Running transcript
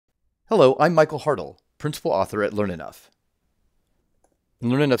Hello, I'm Michael Hartle, Principal Author at Learn Enough. In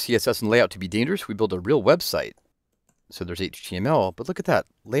Learn Enough CSS and Layout to be dangerous, we build a real website. So there's HTML, but look at that,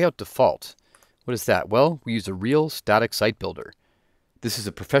 layout default. What is that? Well, we use a real static site builder. This is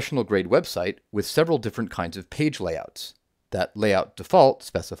a professional grade website with several different kinds of page layouts. That layout default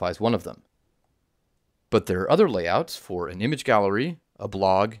specifies one of them. But there are other layouts for an image gallery, a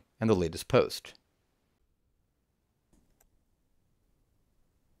blog, and the latest post.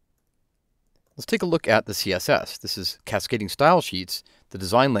 Let's take a look at the CSS. This is Cascading Style Sheets, the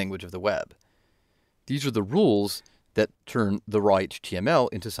design language of the web. These are the rules that turn the raw HTML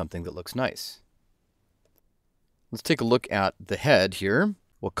into something that looks nice. Let's take a look at the head here.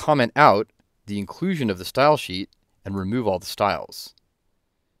 We'll comment out the inclusion of the style sheet and remove all the styles.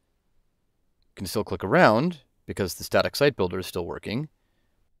 You can still click around because the static site builder is still working.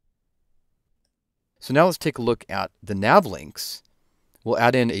 So now let's take a look at the Nav Links. We'll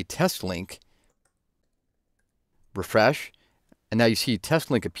add in a test link, refresh, and now you see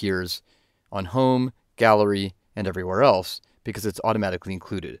test link appears on home, gallery, and everywhere else because it's automatically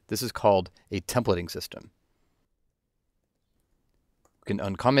included. This is called a templating system. We can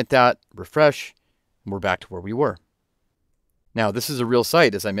uncomment that, refresh, and we're back to where we were. Now this is a real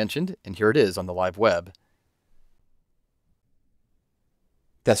site, as I mentioned, and here it is on the live web.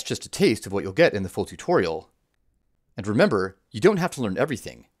 That's just a taste of what you'll get in the full tutorial. And remember, you don't have to learn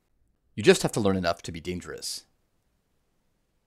everything. You just have to learn enough to be dangerous.